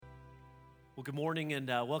Well, good morning and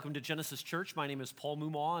welcome to Genesis Church. My name is Paul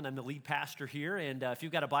Mumaw and I'm the lead pastor here. And if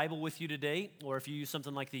you've got a Bible with you today, or if you use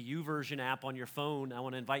something like the YouVersion app on your phone, I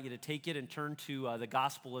want to invite you to take it and turn to the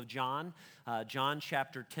Gospel of John, John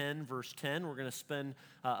chapter 10, verse 10. We're going to spend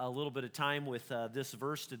a little bit of time with this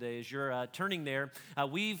verse today. As you're turning there,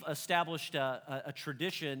 we've established a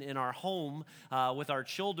tradition in our home with our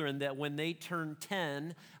children that when they turn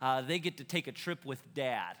 10, they get to take a trip with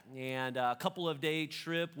Dad. And a couple of day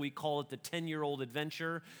trip, we call it the 10-year-old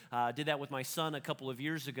adventure. Did that with my son a couple of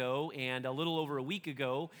years ago, and a little over a week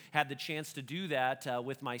ago, had the chance to do that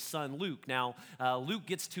with my son Luke. Now, Luke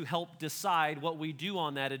gets to help decide what we do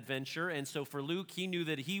on that adventure, and so for Luke, he knew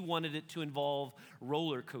that he wanted it to involve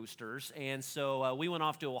roller coasters, and so we went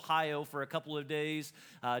off to Ohio for a couple of days,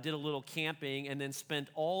 did a little camping, and then spent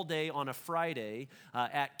all day on a Friday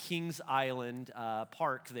at Kings Island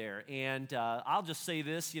Park there. And I'll just say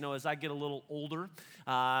this, as I get a little older,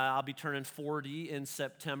 I'll be turning 40 in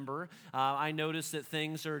September. I notice that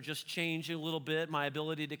things are just changing a little bit. My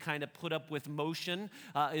ability to kind of put up with motion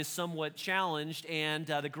is somewhat challenged. And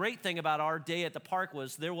the great thing about our day at the park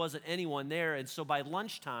was there wasn't anyone there. And so by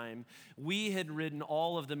lunchtime, we had ridden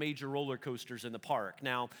all of the major roller coasters in the park.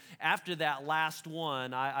 Now, after that last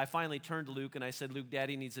one, I finally turned to Luke and I said, Luke,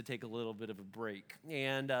 Daddy needs to take a little bit of a break.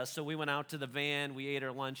 And so we went out to the van. We ate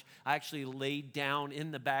our lunch. I actually laid down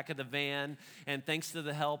in the back of the van. And thanks to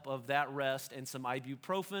the help of that rest and some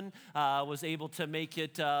ibuprofen, was able to make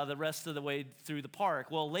it the rest of the way through the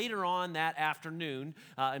park. Well, later on that afternoon,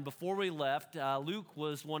 and before we left, Luke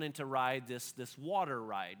was wanting to ride this water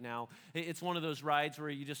ride. Now, it's one of those rides where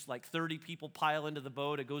you just like 30 people pile into the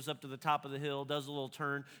boat. It goes up to the top of the hill, does a little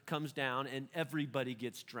turn, comes down, and everybody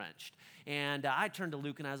gets drenched. And I turned to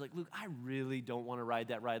Luke and I was like, Luke, I really don't want to ride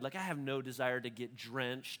that ride. Like, I have no desire to get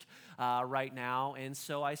drenched right now. And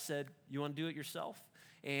so I said, you want to do it yourself?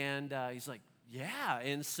 And he's like, yeah.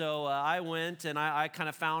 And so I went and I kind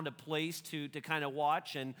of found a place to kind of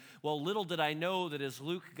watch. And well, little did I know that as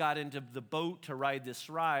Luke got into the boat to ride this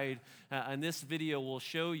ride, and this video will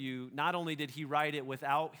show you, not only did he ride it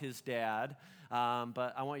without his dad,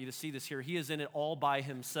 but I want you to see this here. He is in it all by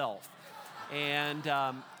himself. And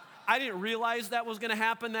I didn't realize that was going to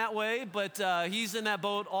happen that way, but he's in that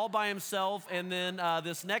boat all by himself. And then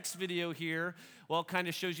this next video here, well, kind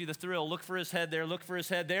of shows you the thrill. Look for his head there. Look for his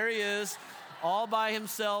head. There he is, all by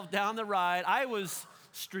himself down the ride. I was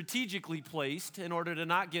strategically placed in order to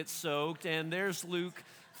not get soaked. And there's Luke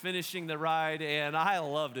finishing the ride, and I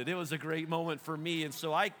loved it. It was a great moment for me. And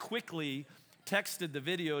so I quickly texted the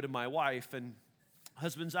video to my wife. And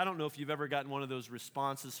husbands, I don't know if you've ever gotten one of those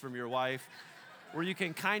responses from your wife where you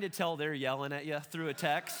can kind of tell they're yelling at you through a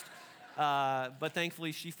text. But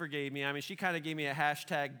thankfully, she forgave me. I mean, she kind of gave me a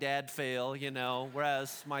hashtag dad fail,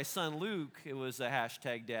 whereas my son Luke, it was a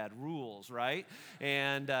hashtag dad rules, right?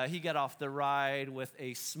 And he got off the ride with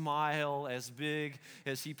a smile as big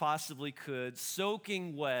as he possibly could,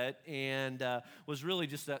 soaking wet, and was really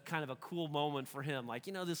just a kind of a cool moment for him. Like,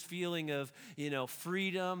 this feeling of,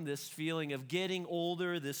 freedom, this feeling of getting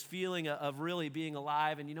older, this feeling of really being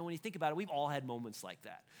alive. And, when you think about it, we've all had moments like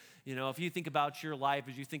that. If you think about your life,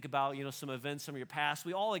 as you think about, some events from your past,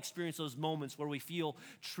 we all experience those moments where we feel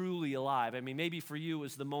truly alive. I mean, maybe for you it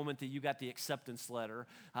was the moment that you got the acceptance letter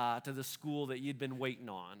to the school that you'd been waiting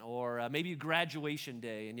on, or maybe graduation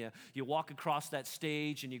day, and you walk across that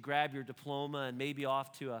stage and you grab your diploma and maybe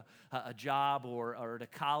off to a job or to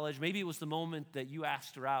college. Maybe it was the moment that you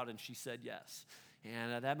asked her out and she said yes.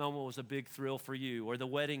 And that moment was a big thrill for you, or the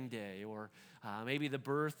wedding day, or maybe the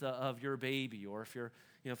birth of your baby, or if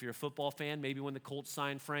you're a football fan, maybe when the Colts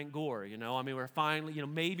signed Frank Gore, we're finally,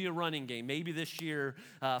 maybe a running game, maybe this year,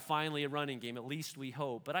 finally a running game, at least we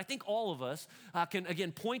hope. But I think all of us can,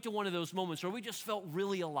 again, point to one of those moments where we just felt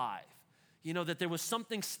really alive, that there was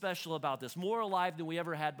something special about this, more alive than we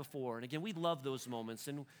ever had before. And again, we love those moments,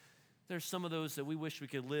 and there's some of those that we wish we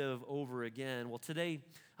could live over again. Well, today,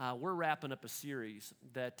 we're wrapping up a series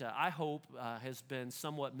that I hope has been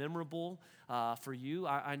somewhat memorable for you.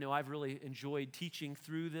 I know I've really enjoyed teaching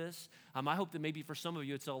through this. I hope that maybe for some of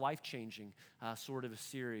you it's a life-changing sort of a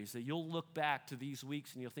series, that you'll look back to these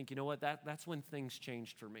weeks and you'll think, that's when things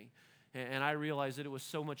changed for me. And I realized that it was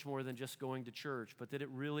so much more than just going to church, but that it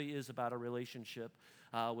really is about a relationship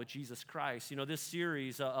with Jesus Christ. This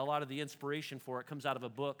series, a lot of the inspiration for it comes out of a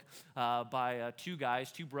book by two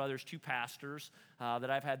brothers, two pastors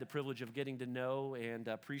that I've had the privilege of getting to know and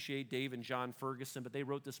appreciate, Dave and John Ferguson. But they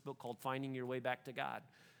wrote this book called Finding Your Way Back to God.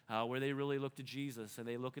 where they really look to Jesus and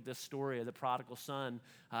they look at this story of the prodigal son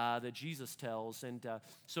that Jesus tells. And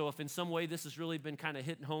so if in some way this has really been kind of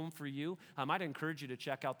hitting home for you, I'd encourage you to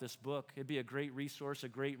check out this book. It'd be a great resource, a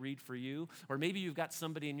great read for you. Or maybe you've got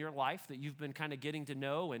somebody in your life that you've been kind of getting to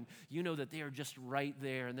know, and you know that they are just right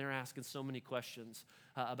there and they're asking so many questions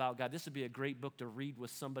about God. This would be a great book to read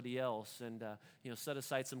with somebody else, and set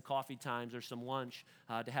aside some coffee times or some lunch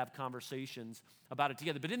to have conversations about it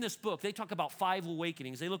together. But in this book, they talk about 5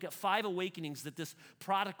 awakenings. They look at 5 awakenings that this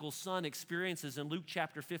prodigal son experiences in Luke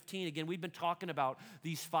chapter 15. Again, we've been talking about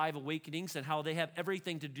these 5 awakenings and how they have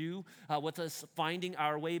everything to do with us finding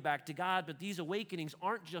our way back to God. But these awakenings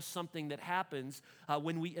aren't just something that happens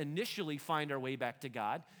when we initially find our way back to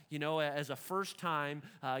God, as a first time,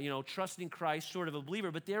 trusting Christ sort of a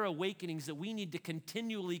believer. But they're awakenings that we need to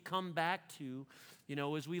continually come back to,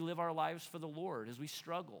 as we live our lives for the Lord, as we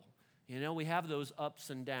struggle. We have those ups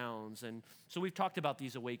and downs. And so we've talked about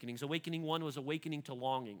these awakenings. Awakening 1 was awakening to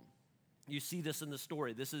longing. You see this in the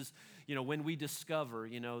story. This is, when we discover,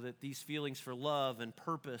 that these feelings for love and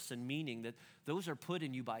purpose and meaning, that those are put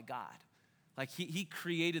in you by God. Like he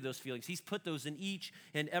created those feelings. He's put those in each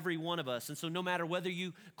and every one of us. And so no matter whether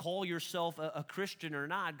you call yourself a Christian or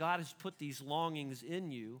not, God has put these longings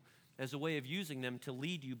in you as a way of using them to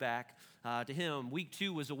lead you back to Him. Week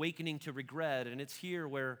 2 was awakening to regret, and it's here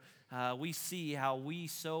where we see how we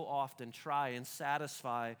so often try and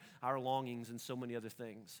satisfy our longings in so many other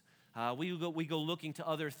things. We go looking to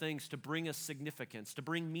other things to bring us significance, to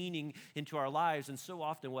bring meaning into our lives. And so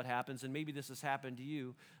often what happens, and maybe this has happened to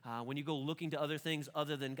you, when you go looking to other things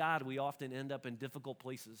other than God, we often end up in difficult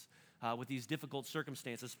places with these difficult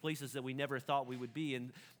circumstances, places that we never thought we would be.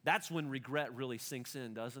 And that's when regret really sinks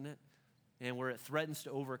in, doesn't it? And where it threatens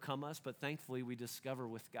to overcome us. But thankfully, we discover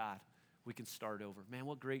with God, we can start over. Man,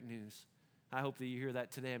 what great news. I hope that you hear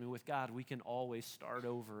that today. I mean, with God, we can always start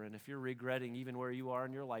over. And if you're regretting even where you are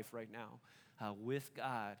in your life right now, with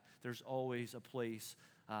God, there's always a place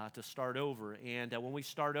to start over. And when we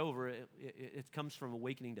start over, it comes from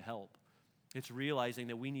awakening to help. It's realizing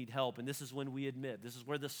that we need help. And this is when we admit, this is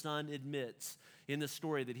where the son admits in the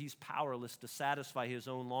story that he's powerless to satisfy his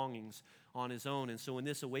own longings on his own. And so in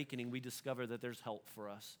this awakening, we discover that there's help for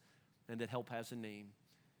us, and that help has a name,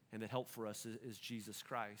 and that help for us is Jesus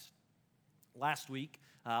Christ. Last week,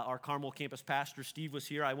 our Carmel campus pastor, Steve, was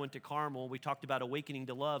here. I went to Carmel. We talked about awakening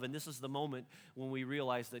to love, and this is the moment when we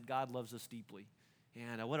realize that God loves us deeply.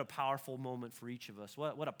 And what a powerful moment for each of us.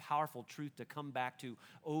 What a powerful truth to come back to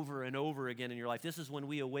over and over again in your life. This is when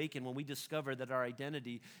we awaken, when we discover that our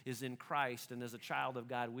identity is in Christ, and as a child of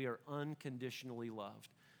God, we are unconditionally loved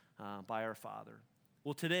by our Father.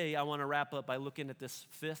 Well, today I want to wrap up by looking at this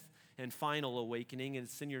 5th and final awakening, and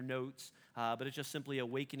it's in your notes, but it's just simply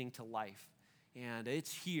awakening to life. And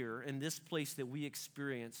it's here in this place that we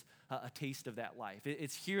experience a taste of that life.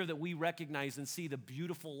 It's here that we recognize and see the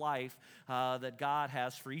beautiful life that God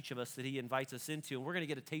has for each of us, that He invites us into. And we're going to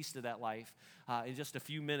get a taste of that life in just a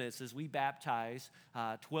few minutes as we baptize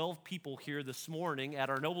 12 people here this morning at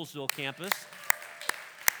our Noblesville campus.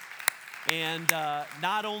 And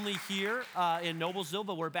not only here in Noblesville,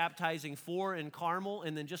 but we're baptizing 4 in Carmel.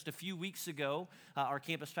 And then just a few weeks ago, our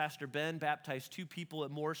campus pastor, Ben, baptized 2 people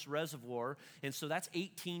at Morse Reservoir. And so that's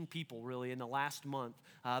 18 people, really, in the last month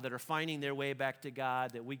that are finding their way back to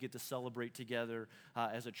God that we get to celebrate together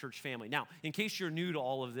as a church family. Now, in case you're new to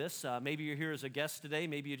all of this, maybe you're here as a guest today,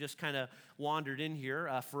 maybe you just kind of wandered in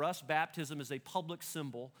here. For us, baptism is a public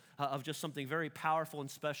symbol of just something very powerful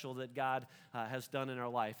and special that God has done in our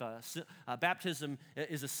life. Baptism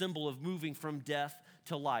is a symbol of moving from death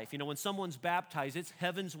to life. When someone's baptized, it's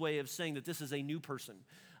heaven's way of saying that this is a new person,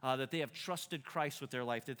 that they have trusted Christ with their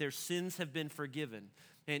life, that their sins have been forgiven.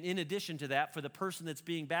 And in addition to that, for the person that's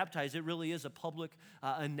being baptized, it really is a public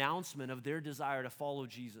announcement of their desire to follow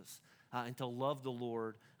Jesus and to love the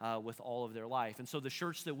Lord with all of their life. And so the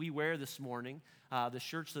shirts that we wear this morning, the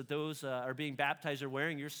shirts that those are being baptized are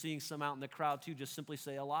wearing, you're seeing some out in the crowd too, just simply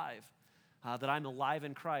say alive. That I'm alive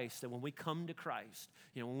in Christ, that when we come to Christ,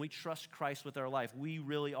 when we trust Christ with our life, we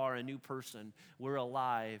really are a new person. We're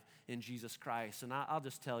alive in Jesus Christ. And I'll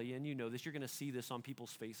just tell you, and you know this, you're going to see this on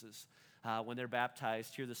people's faces when they're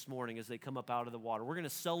baptized here this morning as they come up out of the water. We're going to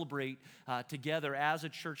celebrate together as a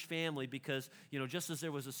church family because, just as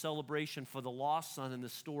there was a celebration for the lost son in the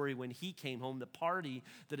story when he came home, the party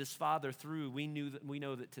that his father threw, we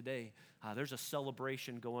know that today there's a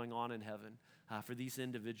celebration going on in heaven for these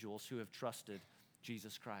individuals who have trusted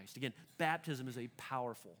Jesus Christ. Again, baptism is a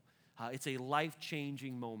powerful, it's a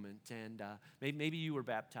life-changing moment, and maybe you were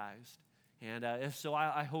baptized. And if so,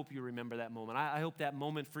 I hope you remember that moment. I hope that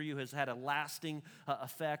moment for you has had a lasting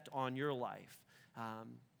effect on your life.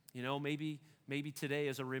 Maybe today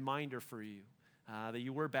is a reminder for you that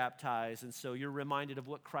you were baptized, and so you're reminded of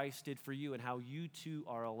what Christ did for you and how you too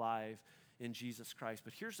are alive in Jesus Christ.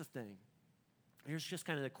 But here's the thing. Here's just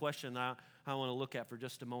kind of the question I want to look at for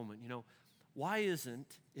just a moment. Why isn't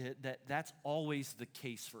it that that's always the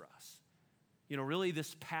case for us? Really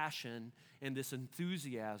this passion and this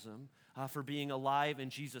enthusiasm for being alive in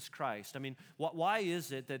Jesus Christ. I mean, why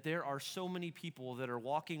is it that there are so many people that are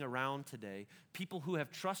walking around today, people who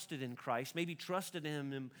have trusted in Christ, maybe trusted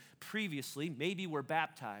in Him previously, maybe were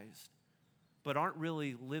baptized, but aren't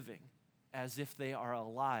really living as if they are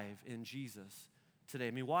alive in Jesus today?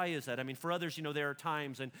 I mean, why is that? I mean, for others, there are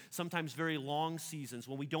times and sometimes very long seasons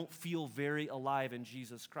when we don't feel very alive in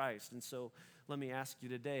Jesus Christ. And so let me ask you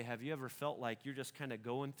today, have you ever felt like you're just kind of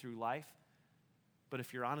going through life, but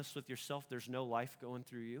if you're honest with yourself, there's no life going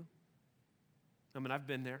through you? I mean, I've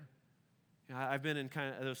been there. I've been in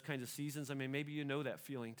kind of those kinds of seasons. I mean, maybe you know that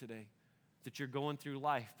feeling today, that you're going through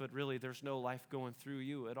life, but really there's no life going through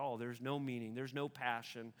you at all. There's no meaning. There's no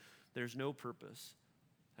passion. There's no purpose.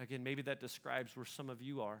 Again, maybe that describes where some of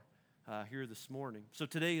you are here this morning. So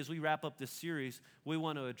today, as we wrap up this series, we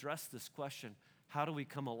want to address this question: how do we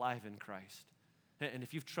come alive in Christ? And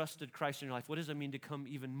if you've trusted Christ in your life, what does it mean to come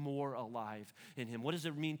even more alive in Him? What does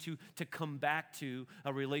it mean to come back to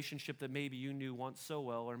a relationship that maybe you knew once so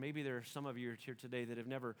well? Or maybe there are some of you here today that have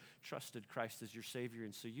never trusted Christ as your Savior,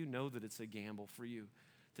 and so you know that it's a gamble for you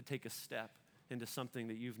to take a step into something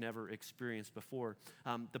that you've never experienced before.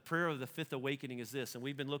 The prayer of the fifth awakening is this, and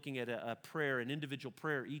we've been looking at a prayer, an individual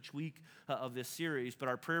prayer each week of this series, but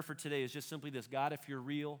our prayer for today is just simply this: God, if you're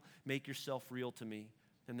real, make yourself real to me.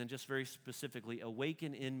 And then just very specifically,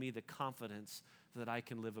 awaken in me the confidence that I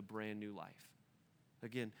can live a brand new life.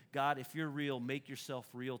 Again, God, if you're real, make yourself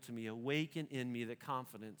real to me. Awaken in me the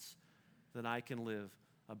confidence that I can live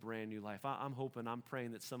a brand new life. I'm hoping, I'm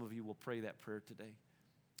praying that some of you will pray that prayer today,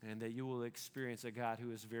 and that you will experience a God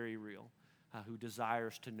who is very real, who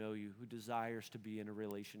desires to know you, who desires to be in a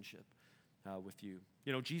relationship with you.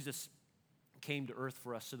 Jesus came to earth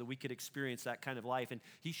for us so that we could experience that kind of life, and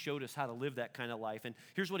He showed us how to live that kind of life. And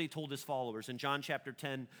here's what He told His followers. In John chapter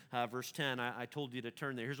 10, verse 10, I told you to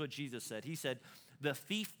turn there. Here's what Jesus said. He said, the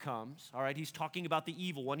thief comes, all right? He's talking about the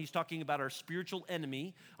evil one. He's talking about our spiritual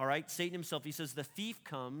enemy, all right? Satan himself. He says, the thief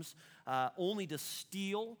comes only to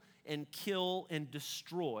steal and kill and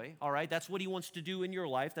destroy, all right? That's what he wants to do in your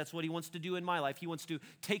life. That's what he wants to do in my life. He wants to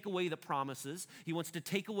take away the promises. He wants to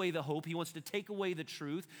take away the hope. He wants to take away the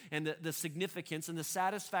truth and the significance and the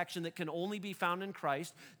satisfaction that can only be found in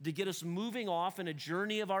Christ, to get us moving off in a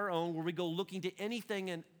journey of our own where we go looking to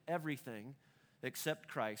anything and everything except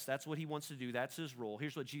Christ. That's what he wants to do. That's his role.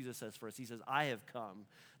 Here's what Jesus says for us. He says, I have come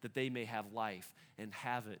that they may have life and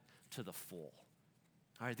have it to the full.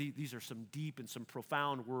 All right, these are some deep and some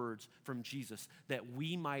profound words from Jesus, that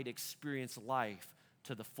we might experience life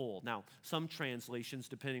to the full. Now, some translations,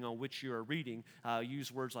 depending on which you are reading,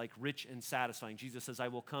 use words like rich and satisfying. Jesus says, I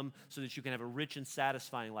will come so that you can have a rich and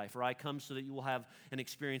satisfying life, or I come so that you will have and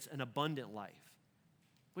experience an abundant life.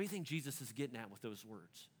 What do you think Jesus is getting at with those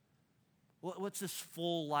words? What's this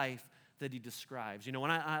full life that he describes?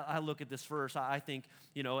 When I look at this verse, I think,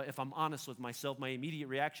 if I'm honest with myself, my immediate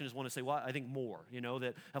reaction is want to say, well, I think more,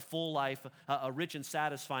 that a full life, a rich and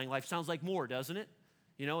satisfying life sounds like more, doesn't it?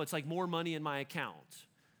 It's like more money in my account,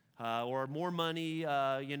 or more money,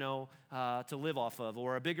 to live off of,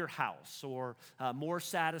 or a bigger house, or more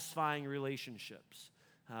satisfying relationships.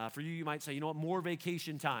 For you might say, more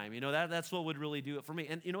vacation time. That's what would really do it for me.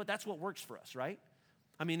 And that's what works for us, right?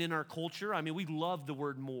 In our culture, we love the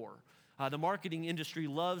word more. The marketing industry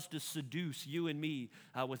loves to seduce you and me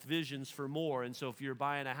with visions for more. And so if you're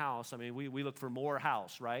buying a house, we look for more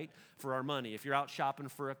house, right, for our money. If you're out shopping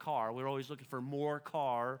for a car, we're always looking for more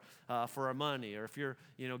car for our money. Or if you're,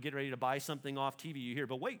 getting ready to buy something off TV, you hear,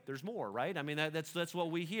 but wait, there's more, right? That's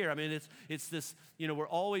what we hear. It's this, we're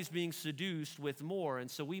always being seduced with more.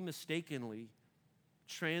 And so we mistakenly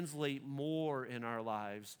translate more in our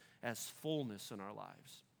lives as fullness in our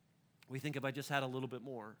lives. We think if I just had a little bit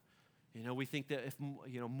more, we think that if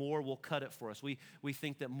more will cut it for us. We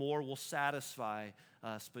think that more will satisfy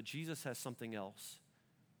us, but Jesus has something else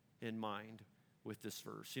in mind with this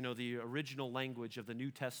verse. The original language of the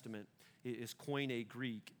New Testament is Koine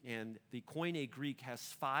Greek, and the Koine Greek has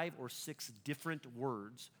 5 or 6 different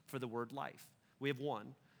words for the word life. We have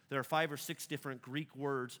one. There are 5 or 6 different Greek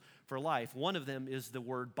words for life. One of them is the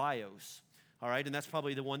word bios, all right? And that's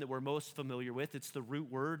probably the one that we're most familiar with. It's the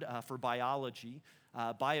root word for biology.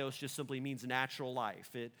 Bios just simply means natural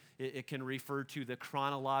life. It can refer to the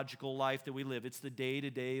chronological life that we live. It's the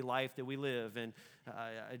day-to-day life that we live. And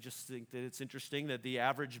I just think that it's interesting that the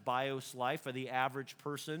average Bios life for the average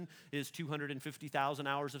person is 250,000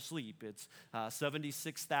 hours of sleep. It's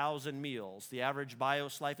 76,000 meals. The average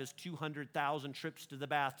Bios life is 200,000 trips to the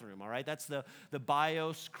bathroom, all right? That's the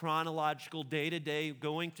Bios chronological day-to-day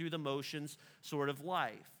going through the motions sort of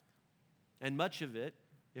life. And much of it,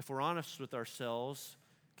 if we're honest with ourselves,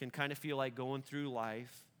 can kind of feel like going through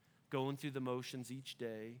life, going through the motions each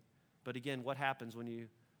day. But again, what happens when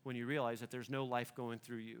you realize that there's no life going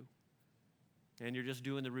through you? And you're just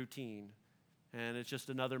doing the routine. And it's just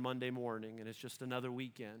another Monday morning, and it's just another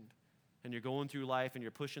weekend. And you're going through life, and you're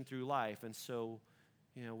pushing through life. And so,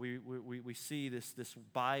 we see this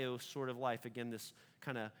bios sort of life, again, this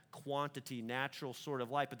kind of quantity, natural sort of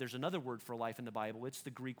life. But there's another word for life in the Bible. It's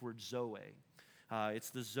the Greek word zoe. It's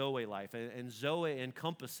the Zoe life. And Zoe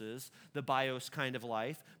encompasses the bios kind of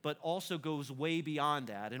life, but also goes way beyond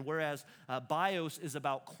that. And whereas bios is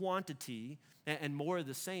about quantity and more of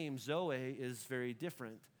the same, Zoe is very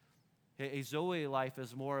different. A Zoe life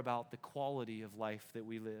is more about the quality of life that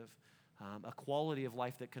we live, a quality of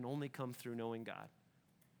life that can only come through knowing God.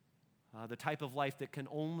 The type of life that can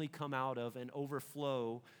only come out of and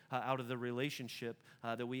overflow out of the relationship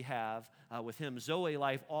that we have with Him. Zoe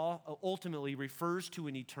life ultimately refers to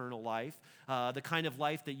an eternal life, the kind of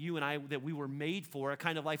life that you and I, that we were made for, a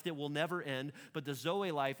kind of life that will never end. But the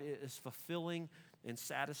Zoe life is fulfilling and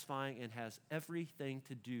satisfying and has everything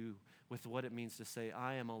to do with what it means to say,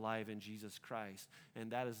 I am alive in Jesus Christ.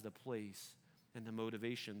 And that is the place and the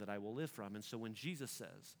motivation that I will live from. And so when Jesus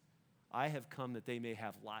says, I have come that they may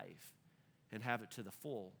have life and have it to the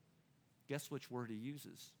full, guess which word He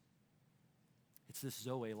uses? It's this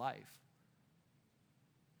Zoe life.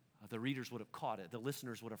 The readers would have caught it. The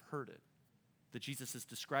listeners would have heard it. That Jesus is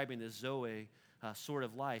describing this Zoe sort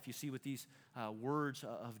of life. You see, with these words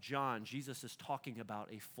of John, Jesus is talking about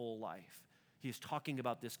a full life. He is talking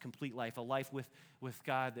about this complete life, a life with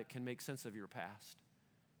God that can make sense of your past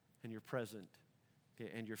and your present,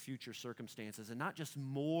 okay, and your future circumstances, and not just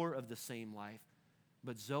more of the same life,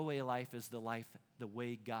 but Zoe life is the life the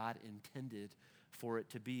way God intended for it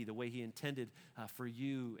to be, the way He intended for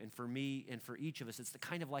you and for me and for each of us. It's the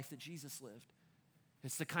kind of life that Jesus lived.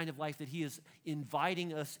 It's the kind of life that He is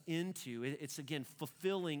inviting us into. It's, again,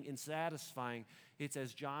 fulfilling and satisfying. It's,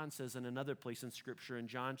 as John says in another place in Scripture, in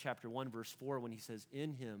John chapter 1, verse 4, when he says,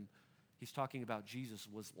 in Him, he's talking about Jesus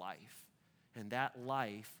was life. And that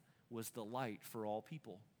life was the light for all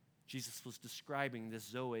people. Jesus was describing this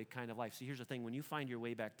Zoe kind of life. See, here's the thing. When you find your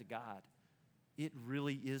way back to God, it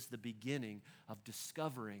really is the beginning of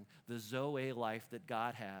discovering the Zoe life that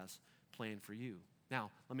God has planned for you. Now,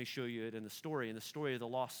 let me show you it in the story of the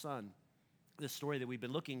lost son. This story that we've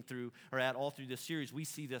been looking through, or at all through this series, we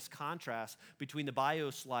see this contrast between the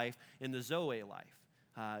bios life and the Zoe life.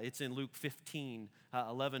 It's in Luke 15,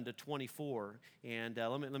 11 to 24. And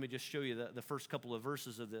let me just show you the first couple of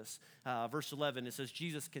verses of this. Verse 11, it says,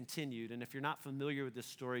 Jesus continued. And if you're not familiar with this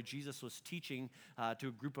story, Jesus was teaching to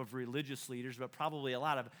a group of religious leaders, but probably a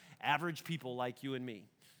lot of average people like you and me.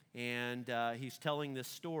 And he's telling this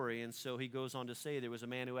story. And so he goes on to say, there was a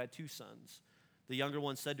man who had two sons. The younger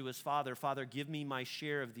one said to his father, Father, give me my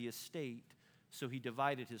share of the estate. So he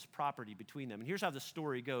divided his property between them. And here's how the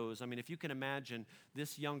story goes. I mean, if you can imagine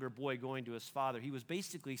this younger boy going to his father, he was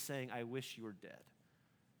basically saying, I wish you were dead.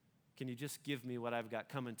 Can you just give me what I've got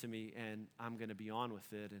coming to me, and I'm going to be on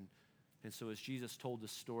with it? And so as Jesus told the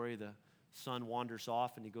story, the son wanders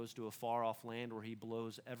off, and he goes to a far-off land where he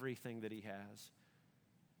blows everything that he has,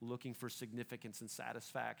 looking for significance and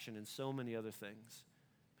satisfaction and so many other things.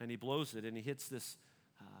 And he blows it, and he hits this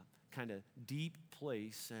kind of deep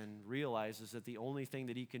place and realizes that the only thing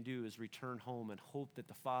that he can do is return home and hope that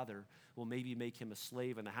the father will maybe make him a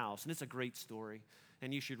slave in the house. And it's a great story,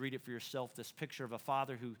 and you should read it for yourself, this picture of a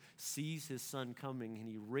father who sees his son coming, and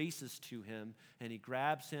he races to him, and he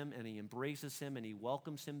grabs him, and he embraces him, and he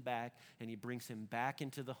welcomes him back, and he brings him back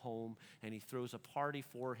into the home, and he throws a party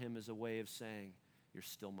for him as a way of saying, you're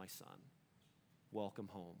still my son. Welcome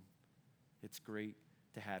home. It's great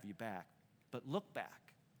to have you back. But look back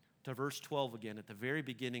to verse 12 again, at the very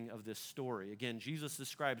beginning of this story. Again, Jesus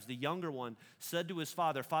describes the younger one said to his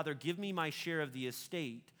father, Father, give me my share of the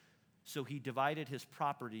estate. So he divided his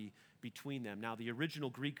property between them. Now, the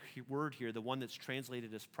original Greek word here, the one that's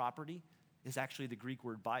translated as property, is actually the Greek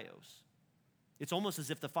word bios. It's almost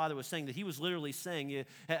as if the father was saying that he was literally saying,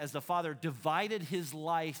 as the father divided his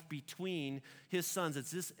life between his sons,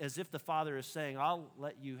 it's as if the father is saying, I'll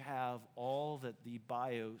let you have all that the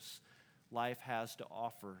bios life has to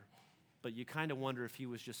offer, But you kind of wonder if he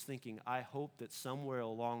was just thinking, I hope that somewhere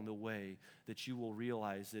along the way that you will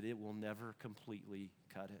realize that it will never completely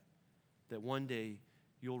cut it. That one day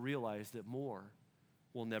you'll realize that more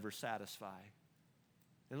will never satisfy.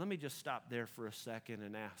 And let me just stop there for a second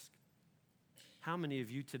and ask, how many of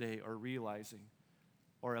you today are realizing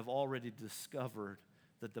or have already discovered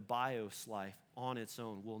that the bios life on its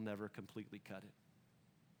own will never completely cut it?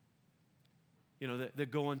 You know, the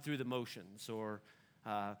going through the motions, or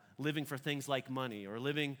living for things like money, or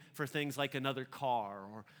living for things like another car,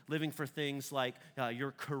 or living for things like your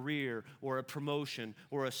career, or a promotion,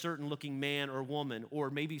 or a certain looking man or woman, or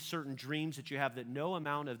maybe certain dreams that you have, that no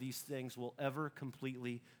amount of these things will ever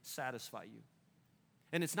completely satisfy you.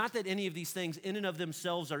 And it's not that any of these things in and of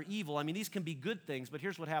themselves are evil. I mean, these can be good things, but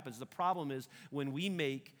here's what happens. The problem is when we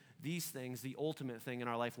make these things the ultimate thing in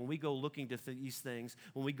our life, when we go looking to these things,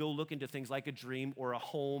 when we go look into things like a dream or a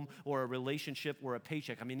home or a relationship or a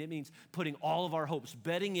paycheck, I mean, it means putting all of our hopes,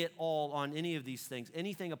 betting it all on any of these things,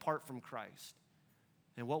 anything apart from Christ.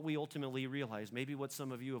 And what we ultimately realize, maybe what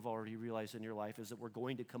some of you have already realized in your life, is that we're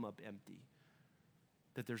going to come up empty,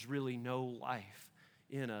 that there's really no life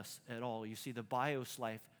in us at all. You see, the bios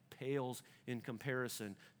life pales in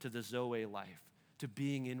comparison to the Zoe life, to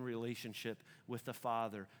being in relationship with the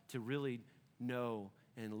Father, to really know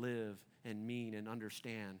and live and mean and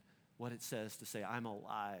understand what it says to say, I'm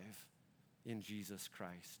alive in Jesus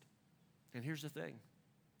Christ. And here's the thing.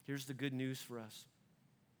 Here's the good news for us.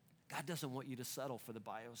 God doesn't want you to settle for the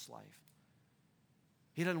bios life.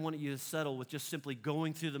 He doesn't want you to settle with just simply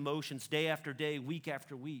going through the motions day after day, week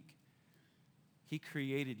after week. He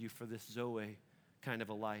created you for this Zoe kind of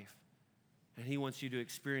a life. And he wants you to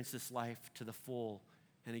experience this life to the full.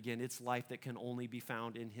 And again, it's life that can only be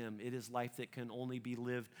found in him. It is life that can only be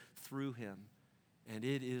lived through him. And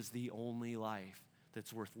it is the only life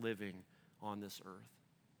that's worth living on this earth.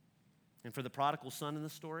 And for the prodigal son in the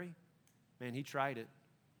story, man, he tried it.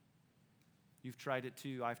 You've tried it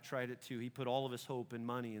too. I've tried it too. He put all of his hope in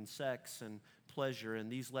money and sex and pleasure,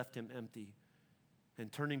 and these left him empty.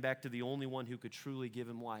 And turning back to the only one who could truly give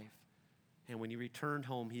him life. And when he returned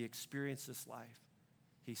home, he experienced this life.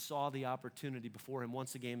 He saw the opportunity before him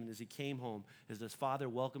once again, and as he came home, as his father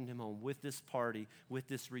welcomed him home with this party, with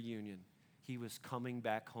this reunion, he was coming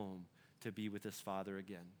back home to be with his father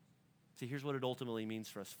again. See, here's what it ultimately means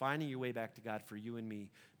for us. Finding your way back to God for you and me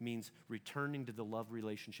means returning to the love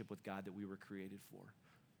relationship with God that we were created for.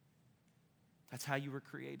 That's how you were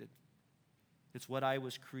created. It's what I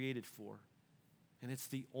was created for. And it's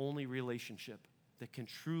the only relationship that can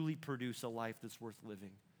truly produce a life that's worth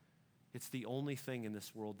living. It's the only thing in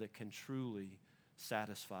this world that can truly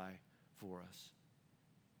satisfy for us.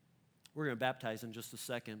 We're going to baptize in just a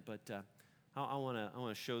second, but I want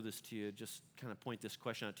to show this to you, just kind of point this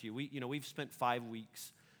question out to you. We've spent 5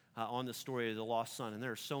 weeks on the story of the lost son, and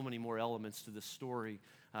there are so many more elements to this story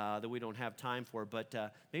that we don't have time for, but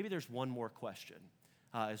maybe there's one more question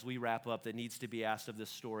as we wrap up that needs to be asked of this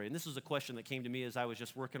story. And this is a question that came to me as I was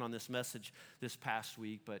just working on this message this past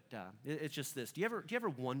week, but it's just this. Do you ever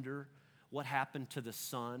wonder what happened to the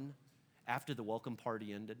son after the welcome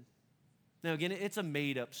party ended? Now, again, it's a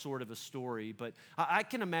made-up sort of a story, but I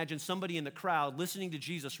can imagine somebody in the crowd listening to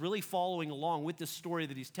Jesus, really following along with this story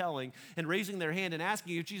that he's telling, and raising their hand and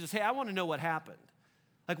asking you, Jesus, hey, I want to know what happened.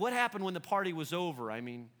 Like, what happened when the party was over? I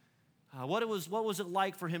mean, what was it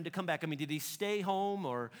like for him to come back? I mean, did he stay home,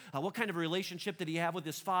 or what kind of relationship did he have with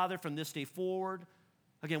his father from this day forward?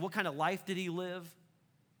 Again, what kind of life did he live?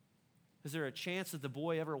 Is there a chance that the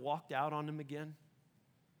boy ever walked out on him again?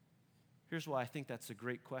 Here's why I think that's a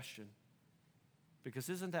great question. Because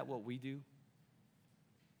isn't that what we do?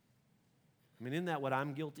 I mean, isn't that what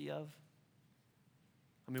I'm guilty of?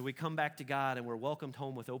 I mean, we come back to God and we're welcomed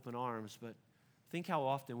home with open arms, but think how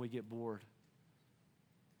often we get bored.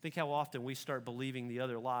 Think how often we start believing the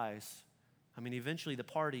other lies. I mean, eventually the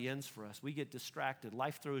party ends for us. We get distracted.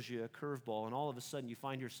 Life throws you a curveball, and all of a sudden you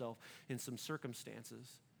find yourself in some circumstances.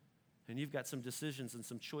 And you've got some decisions and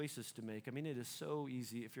some choices to make. I mean, it is so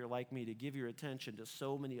easy, if you're like me, to give your attention to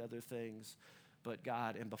so many other things but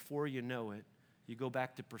God. And before you know it, you go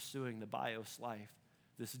back to pursuing the bios life,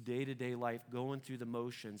 this day-to-day life, going through the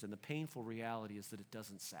motions. And the painful reality is that it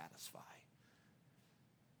doesn't satisfy.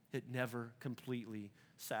 It never completely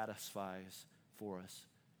satisfies for us.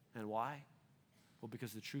 And why? Well,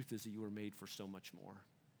 because the truth is that you were made for so much more.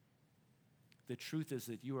 The truth is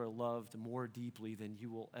that you are loved more deeply than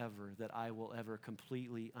that I will ever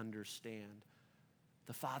completely understand.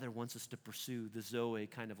 The Father wants us to pursue the Zoe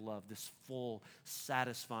kind of love, this full,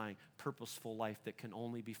 satisfying, purposeful life that can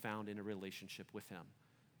only be found in a relationship with him,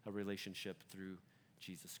 a relationship through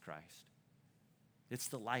Jesus Christ. It's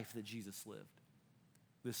the life that Jesus lived,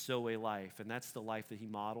 this Zoe life. And that's the life that he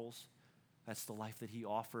models. That's the life that he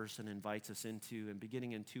offers and invites us into. And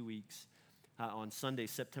beginning in 2 weeks, on Sunday,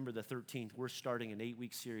 September the 13th, we're starting an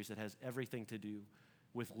 8-week series that has everything to do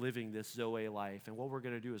with living this Zoe life. And what we're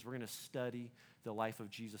going to do is we're going to study the life of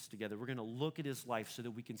Jesus together. We're going to look at his life so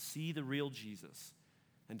that we can see the real Jesus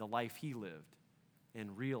and the life he lived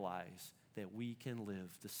and realize that we can live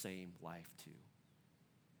the same life too.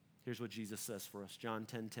 Here's what Jesus says for us. John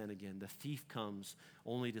 10:10 again. The thief comes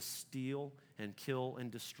only to steal and kill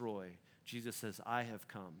and destroy. Jesus says, I have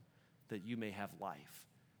come that you may have life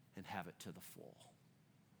and have it to the full.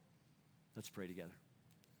 Let's pray together.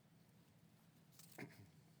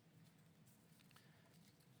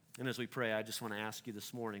 And as we pray, I just want to ask you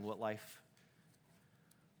this morning, what life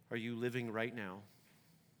are you living right now?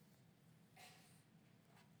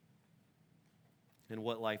 And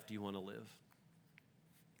what life do you want to live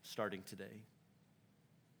starting today?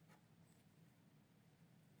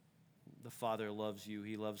 The Father loves you.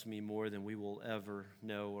 He loves me more than we will ever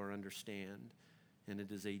know or understand. And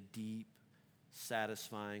it is a deep,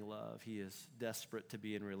 satisfying love. He is desperate to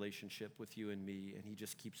be in relationship with you and me, and he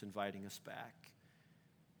just keeps inviting us back.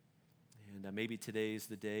 And maybe today is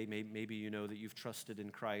the day. Maybe you know that you've trusted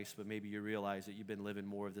in Christ, but maybe you realize that you've been living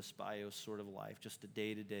more of this bios sort of life, just a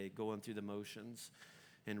day-to-day, going through the motions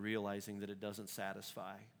and realizing that it doesn't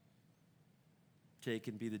satisfy. Today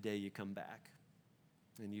can be the day you come back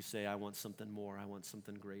and you say, I want something more. I want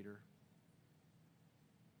something greater.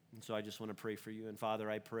 And so I just want to pray for you. And Father,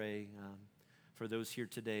 I pray for those here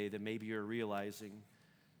today that maybe you're realizing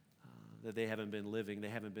that they haven't been living, they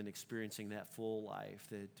haven't been experiencing that full life,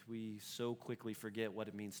 that we so quickly forget what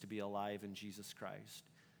it means to be alive in Jesus Christ.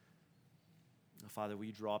 Father, will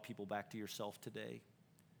you draw people back to yourself today?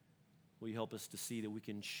 Will you help us to see that we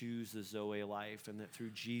can choose the Zoe life and that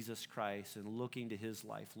through Jesus Christ and looking to his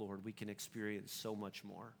life, Lord, we can experience so much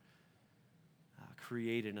more.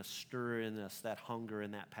 Create in us, stir in us that hunger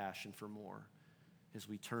and that passion for more as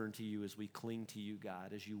we turn to you, as we cling to you,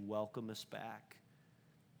 God, as you welcome us back.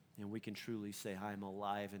 And we can truly say, I'm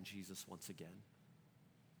alive in Jesus once again.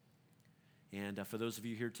 And for those of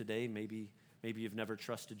you here today, maybe you've never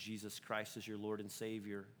trusted Jesus Christ as your Lord and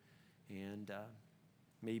Savior. And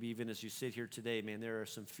maybe even as you sit here today, man, there are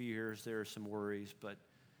some fears, there are some worries, but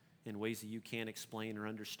in ways that you can't explain or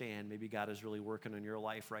understand, maybe God is really working on your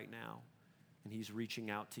life right now. And he's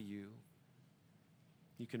reaching out to you.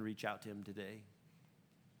 You can reach out to him today.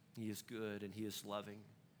 He is good and he is loving.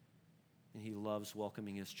 And he loves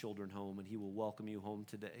welcoming his children home, and he will welcome you home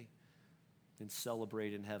today and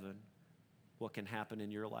celebrate in heaven what can happen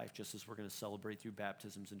in your life, just as we're going to celebrate through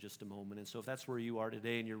baptisms in just a moment. And so if that's where you are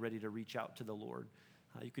today and you're ready to reach out to the Lord,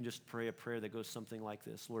 you can just pray a prayer that goes something like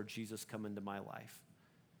this. Lord Jesus, come into my life.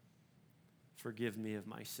 Forgive me of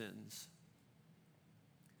my sins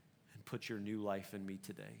and put your new life in me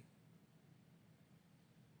today.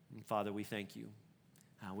 And Father, we thank you.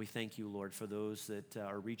 We thank you, Lord, for those that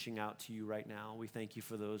are reaching out to you right now. We thank you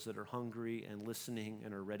for those that are hungry and listening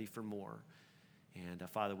and are ready for more. And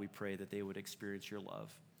Father, we pray that they would experience your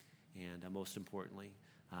love and most importantly,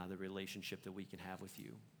 the relationship that we can have with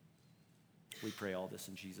you. We pray all this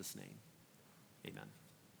in Jesus' name. Amen.